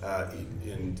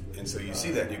so you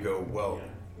see that and you go, well,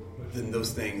 then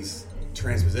those things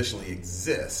transpositionally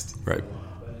exist. Right.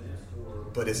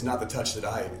 But it's not the touch that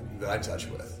I touch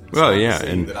with. It's well, not yeah, the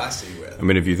and that I see with. I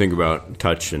mean, if you think about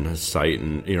touch and sight,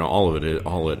 and all it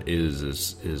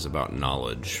is about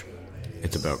knowledge.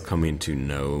 It's about coming to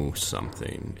know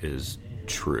something is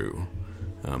true,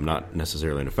 not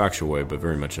necessarily in a factual way, but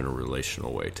very much in a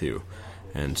relational way too.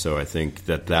 And so I think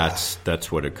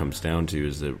that's what it comes down to,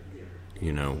 is that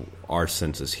our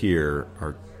senses here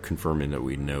are confirming that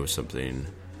we know something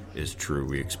is true.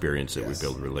 We experience it. Yes. We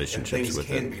build relationships with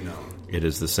it. Be known. It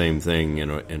is the same thing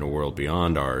in a world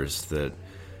beyond ours, that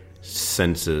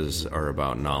senses are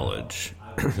about knowledge.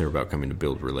 They're about coming to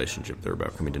build relationship. They're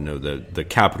about coming to know the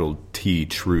capital T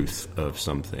truth of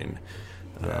something.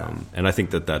 And I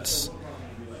think that's,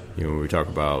 when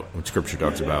Scripture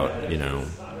talks about,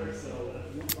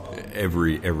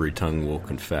 every tongue will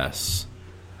confess,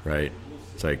 right?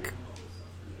 It's like,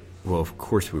 well, of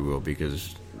course we will,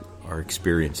 because our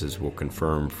experiences will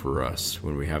confirm for us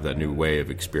when we have that new way of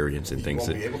experiencing things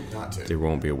that there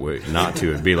won't be a way not to.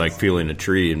 It'd be like feeling a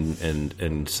tree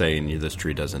and saying this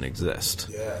tree doesn't exist.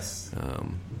 Yes.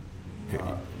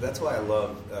 That's why I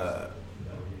love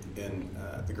in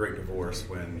The Great Divorce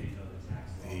when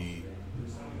the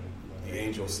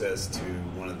angel says to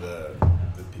one of the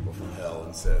the people from hell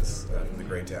and says, from the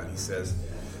Great Town, he says,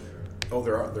 "Oh,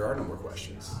 there are no more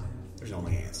questions. There's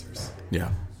only answers."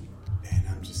 Yeah. And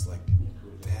I'm just like,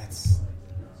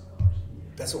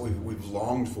 that's what we've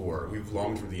longed for. We've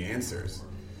longed for the answers.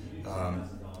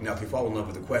 Now, if you fall in love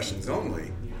with the questions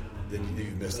only, then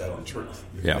you've missed out on truth.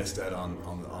 You've missed out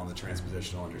on the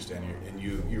transpositional understanding, and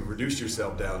you reduce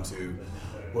yourself down to,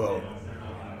 well,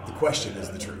 the question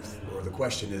is the truth, or the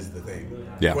question is the thing.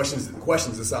 Yeah. The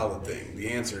question's a solid thing. The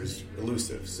answer is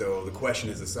elusive, so the question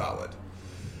is a solid.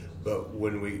 But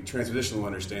when we transpositional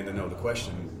understand that, no, the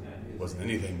question wasn't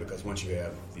anything, because once you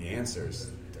have the answers,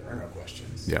 there are no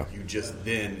questions. Yeah. You just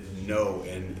then know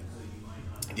and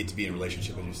get to be in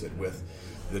relationship, as you said, with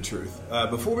the truth.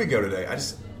 Before we go today, I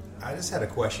just had a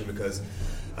question, because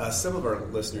some of our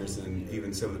listeners and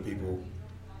even some of the people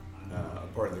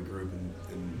part of the group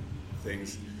and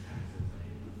things,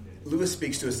 Lewis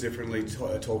speaks to us differently,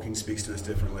 Tolkien speaks to us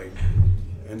differently.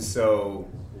 And so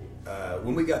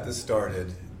when we got this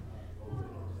started,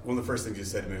 one of the first things you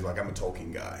said to me was like, "I'm a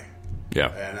Tolkien guy." Yeah.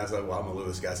 And I was like, "Well, I'm a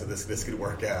Lewis guy, so this could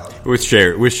work out." With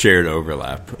shared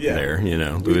overlap there,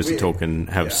 Lewis we and Tolkien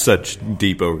have such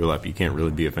deep overlap. You can't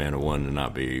really be a fan of one and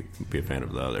not be a fan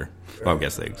of the other. Well, I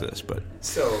guess they exist, but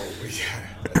so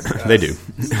they do.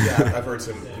 Yeah, I've heard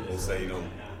some people say,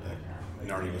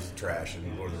 Narnia was trash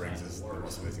and Lord of the Rings is the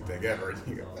most amazing thing ever. And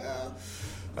you go,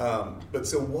 but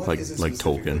so what is this like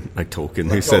Tolkien? Like Tolkien,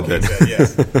 like who said Tolkien that?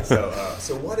 Yes.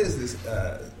 So what is this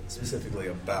specifically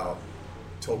about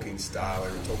Tolkien's style or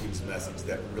Tolkien's message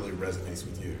that really resonates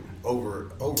with you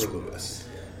over Lewis?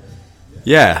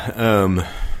 Yeah,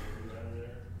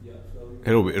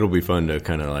 it'll be fun to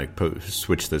kind of like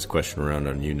switch this question around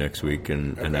on you next week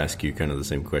and ask you kind of the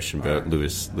same question about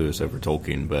Lewis over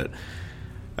Tolkien. But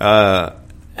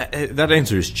that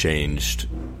answer has changed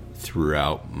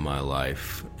throughout my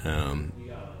life. I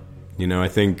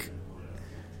think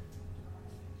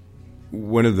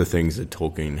one of the things that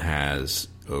Tolkien has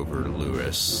over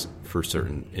Lewis for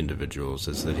certain individuals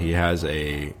is that he has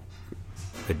a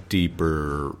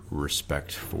deeper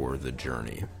respect for the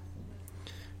journey.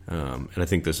 And I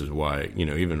think this is why,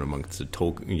 even amongst the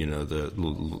Tolkien, the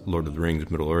Lord of the Rings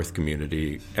Middle Earth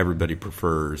community, everybody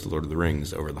prefers Lord of the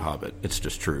Rings over The Hobbit. It's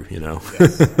just true,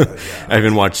 Yes. I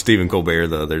even watched Stephen Colbert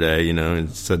the other day, and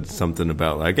said something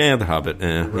about like, The Hobbit,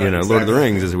 right, exactly. Lord of the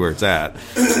Rings is where it's at.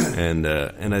 And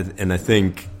I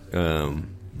think, I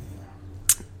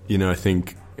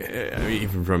think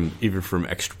even from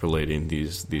extrapolating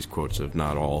these quotes of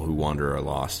 "not all who wander are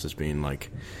lost" as being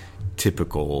like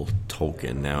typical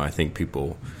Tolkien. Now, I think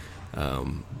people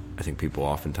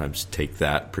oftentimes take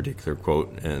that particular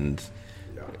quote, and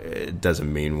it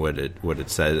doesn't mean what it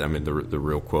says. I mean, the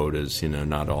real quote is,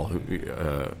 not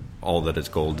all that is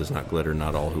gold does not glitter.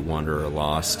 Not all who wander are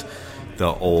lost.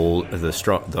 The old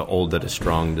that is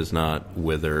strong does not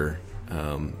wither.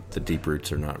 The deep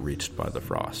roots are not reached by the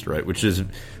frost, right? Which is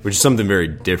something very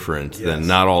different than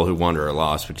 "not all who wander are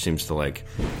lost," which seems to like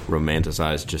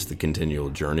romanticize just the continual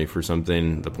journey for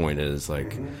something. The point is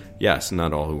like, yes,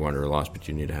 not all who wander are lost, but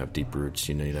you need to have deep roots.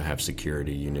 You need to have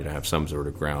security. You need to have some sort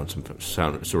of ground, some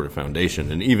sort of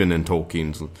foundation. And even in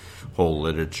Tolkien's whole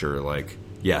literature, like,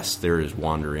 yes, there is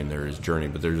wandering, there is journey,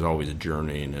 but there's always a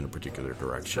journey in a particular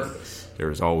direction.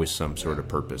 There is always some sort of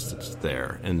purpose that's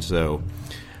there. And so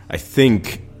I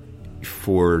think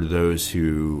for those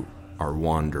who are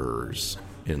wanderers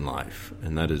in life,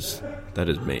 and that is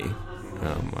me.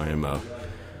 I am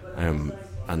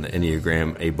on the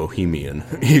Enneagram a bohemian,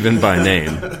 even by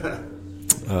name.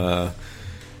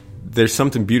 There's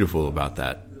something beautiful about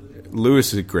that.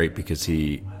 Lewis is great because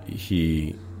he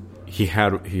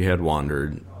had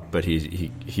wandered, but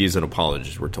he's an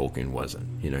apologist where Tolkien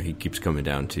wasn't. He keeps coming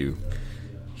down to,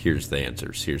 here's the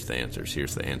answers.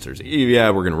 Yeah,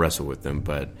 we're going to wrestle with them,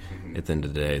 but at the end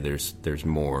of the day, there's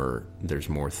more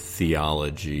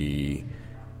theology.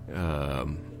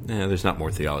 There's not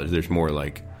more theology. There's more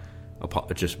like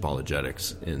just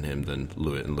apologetics in him than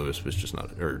Lewis. And Lewis was just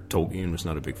not, or Tolkien was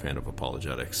not a big fan of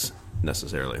apologetics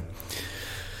necessarily.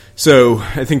 So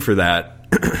I think for that,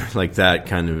 like that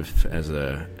kind of as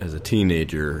a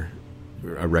teenager,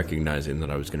 recognizing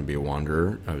that I was going to be a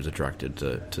wanderer, I was attracted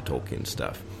to Tolkien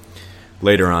stuff.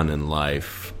 Later on in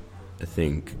life, I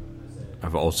think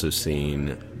I've also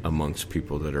seen amongst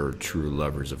people that are true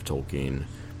lovers of Tolkien,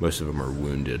 most of them are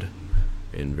wounded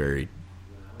in very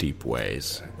deep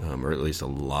ways, or at least a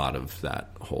lot of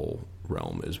that whole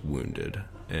realm is wounded.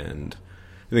 And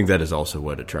think that is also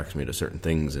what attracts me to certain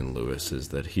things in Lewis, is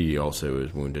that he also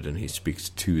is wounded, and he speaks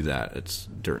to that at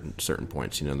certain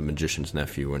points. The magician's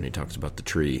nephew, when he talks about the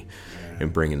tree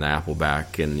and bringing the apple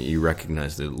back, and you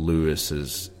recognize that Lewis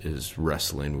is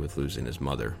wrestling with losing his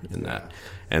mother in that.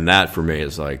 And that, for me,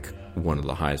 is like one of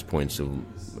the highest points of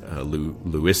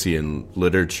Lewisian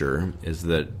literature, is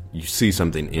that you see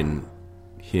something in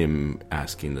him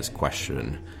asking this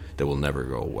question that will never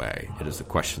go away. It is the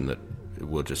question that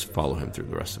will just follow him through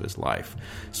the rest of his life.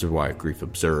 This is why Grief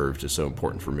Observed is so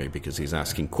important for me, because he's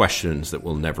asking questions that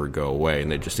will never go away,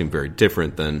 and they just seem very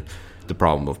different than The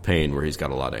Problem of Pain, where he's got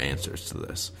a lot of answers to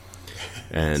this.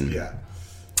 And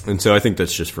and so I think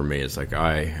that's just for me. It's like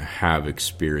I have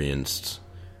experienced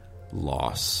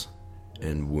loss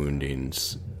and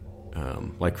woundings,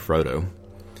 like Frodo,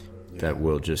 that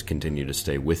will just continue to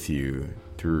stay with you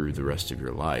through the rest of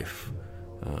your life.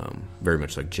 Very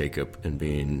much like Jacob, and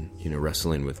being,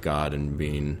 wrestling with God,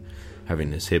 and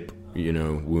having his hip,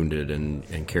 wounded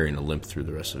and carrying a limp through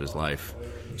the rest of his life.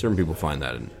 Certain people find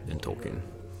that in Tolkien.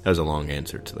 That was a long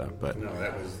answer to that, but no,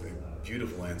 that was a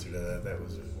beautiful answer to that. That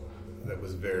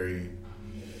was very,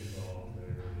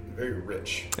 very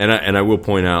rich. And I will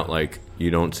point out, like, you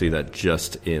don't see that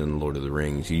just in Lord of the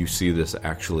Rings. You see this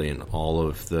actually in all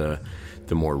of the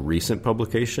more recent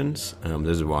publications.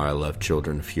 This is why I love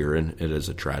Children of Hurin. It is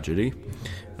a tragedy.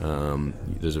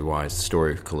 This is why the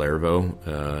story of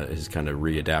Kullervo is kind of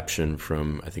readaptation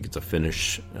from, I think it's a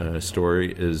Finnish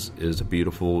story, is a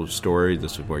beautiful story.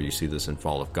 This is where you see this in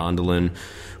Fall of Gondolin,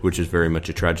 which is very much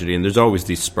a tragedy. And there's always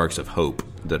these sparks of hope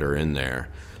that are in there,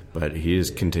 but he is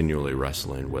continually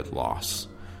wrestling with loss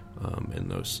in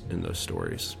those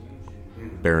stories.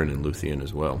 Beren and Luthien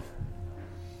as well.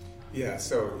 Yeah,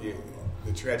 so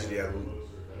the tragedy,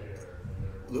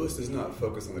 Lewis does not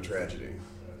focus on the tragedy.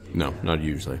 No, not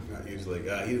usually. Not usually.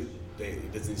 He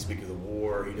doesn't speak of the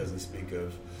war. He doesn't speak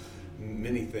of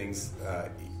many things.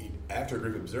 After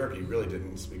Grief Observed, he really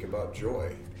didn't speak about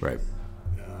joy. Right.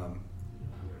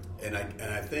 And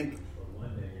I think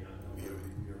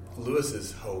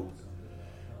Lewis's hope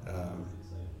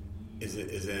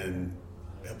is in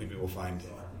helping people find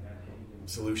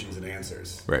solutions and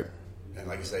answers. Right. And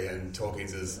like you say, and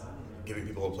Tolkien's is giving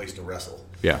people a place to wrestle.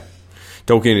 Yeah.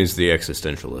 Tolkien is the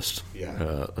existentialist.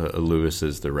 Yeah. Lewis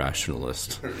is the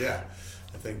rationalist. Yeah.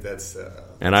 I think that's...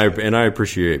 and I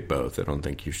appreciate both. I don't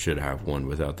think you should have one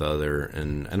without the other.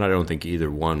 And I don't think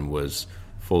either one was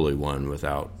fully one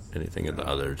without anything of the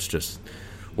other. It's just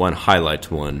one highlights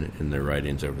one in their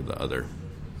writings over the other.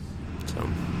 So...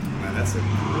 Man, that's a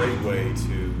great way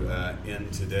to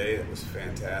end today. It was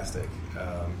fantastic.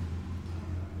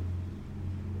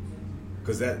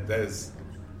 Because that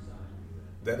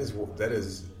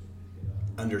is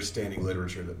understanding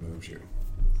literature that moves you.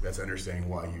 That's understanding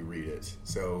why you read it.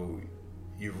 So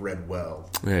you've read well.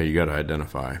 Yeah, you got to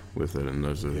identify with it, and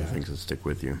those are the things that stick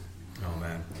with you. Oh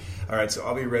man! All right, so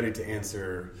I'll be ready to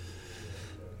answer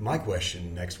my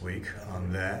question next week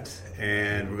on that,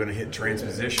 and we're going to hit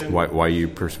transposition. Why you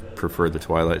prefer the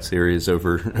Twilight series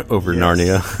over Yes.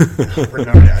 Narnia? For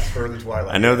Narnia, I prefer the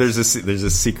Twilight. I know there's a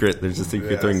secret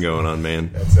thing going on,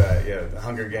 man. That's the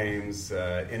Hunger Games,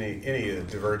 any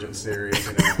Divergent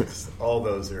series, all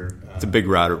those are. It's a big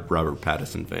Robert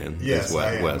Pattinson fan. Yes,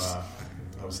 I am. Wes.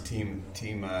 I was team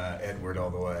Edward all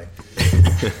the way.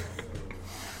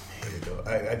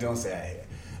 I don't say I hate it.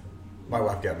 My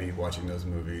wife got me watching those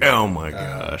movies. Oh my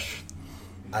gosh!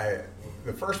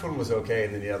 The first one was okay,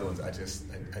 and then the other ones I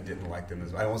didn't like them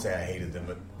as much. I won't say I hated them,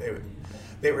 but they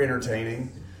were entertaining,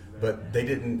 but they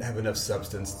didn't have enough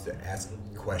substance to ask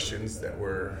questions that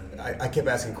were. I kept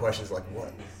asking questions like,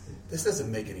 "What? This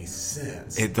doesn't make any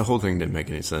sense." The whole thing didn't make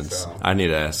any sense. So, I need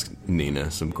to ask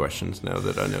Nina some questions now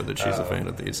that I know that she's a fan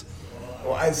of these.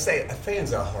 Well, I'd say a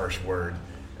fan's a harsh word.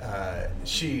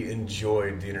 She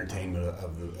enjoyed the entertainment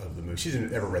of the movie. She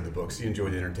didn't ever read the books. She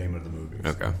enjoyed the entertainment of the movies.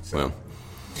 Okay, so, well,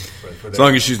 for as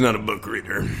long as she's not a book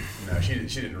reader. No, she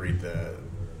didn't read the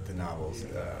novels.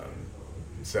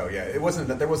 So yeah, there wasn't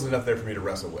enough there for me to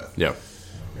wrestle with. Yeah.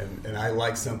 And I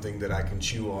like something that I can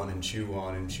chew on and chew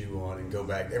on and chew on and go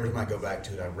back. Every time I go back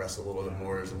to it, I wrestle a little bit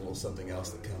more. There's a little something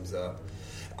else that comes up.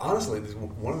 Honestly, this is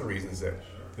one of the reasons that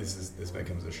this may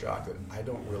come as a shock that I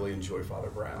don't really enjoy Father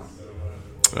Brown.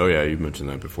 Oh yeah, you've mentioned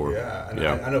that before. Yeah, and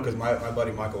I know because my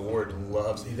buddy Michael Ward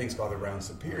he thinks Father Brown's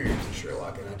superior to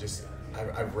Sherlock, and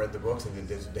I've read the books and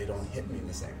they don't hit me in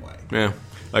the same way. Yeah,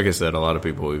 like I said, a lot of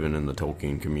people even in the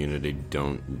Tolkien community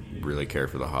don't really care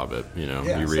for The Hobbit. You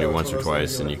read it once or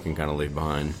twice and you can kind of leave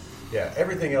behind. Yeah,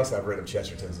 everything else I've read of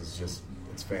Chesterton's is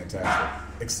it's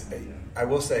fantastic. I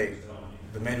will say,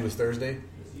 The Man Who Was Thursday,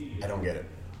 I don't get it.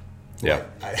 Yeah.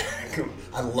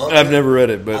 I love I've never read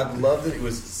it, but I loved it. It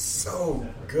was so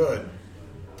good.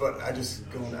 But I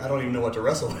don't even know what to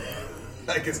wrestle with.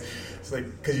 Like it's like,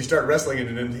 because you start wrestling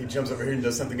and then he jumps over here and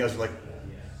does something else. You're like,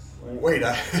 wait,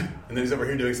 and then he's over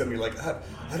here doing something. You're like,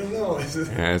 I don't know.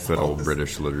 Yeah, it's that old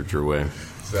British literature way.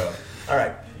 So, all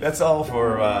right. That's all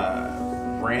for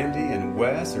Randy and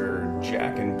Wes, or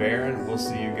Jack and Baron. We'll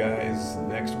see you guys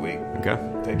next week. Okay.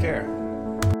 Take care.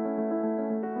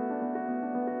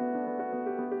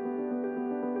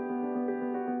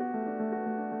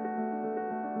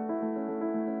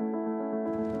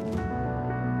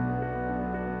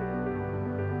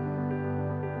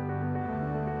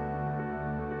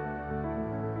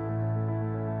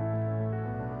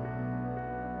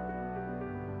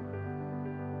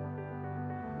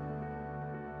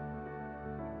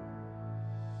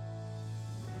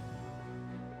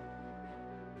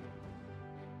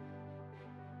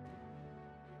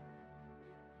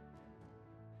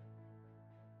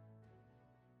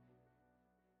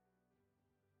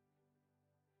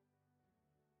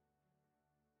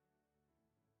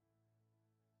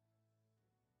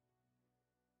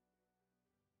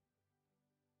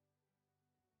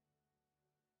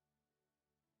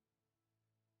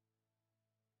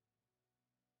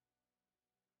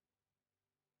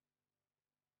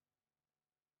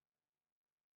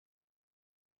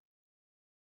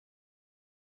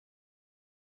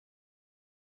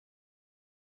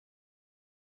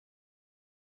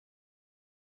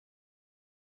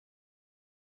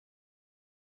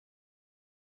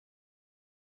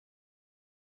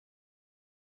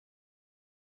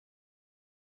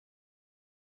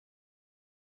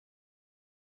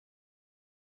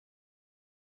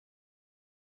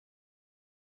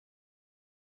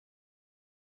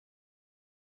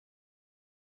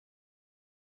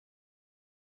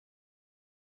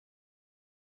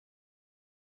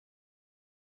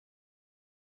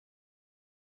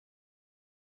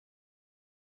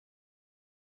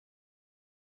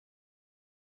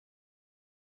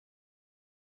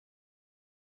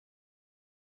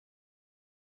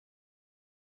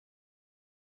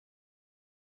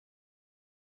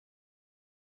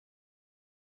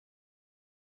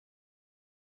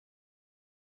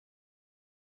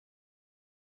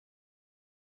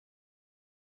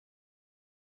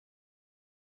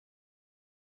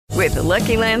 With the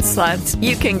Lucky Land Slots,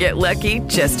 you can get lucky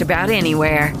just about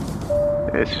anywhere.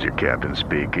 This is your captain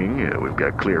speaking. We've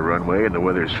got clear runway and the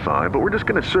weather's fine, but we're just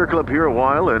going to circle up here a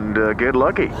while and get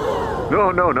lucky.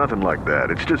 No, nothing like that.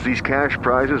 It's just these cash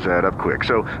prizes add up quick.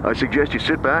 So I suggest you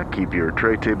sit back, keep your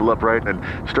tray table upright, and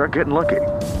start getting lucky.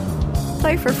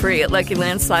 Play for free at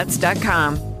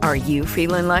LuckyLandSlots.com. Are you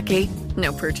feeling lucky?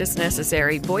 No purchase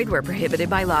necessary. Void where prohibited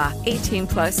by law.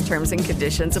 18+ terms and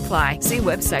conditions apply. See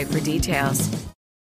website for details.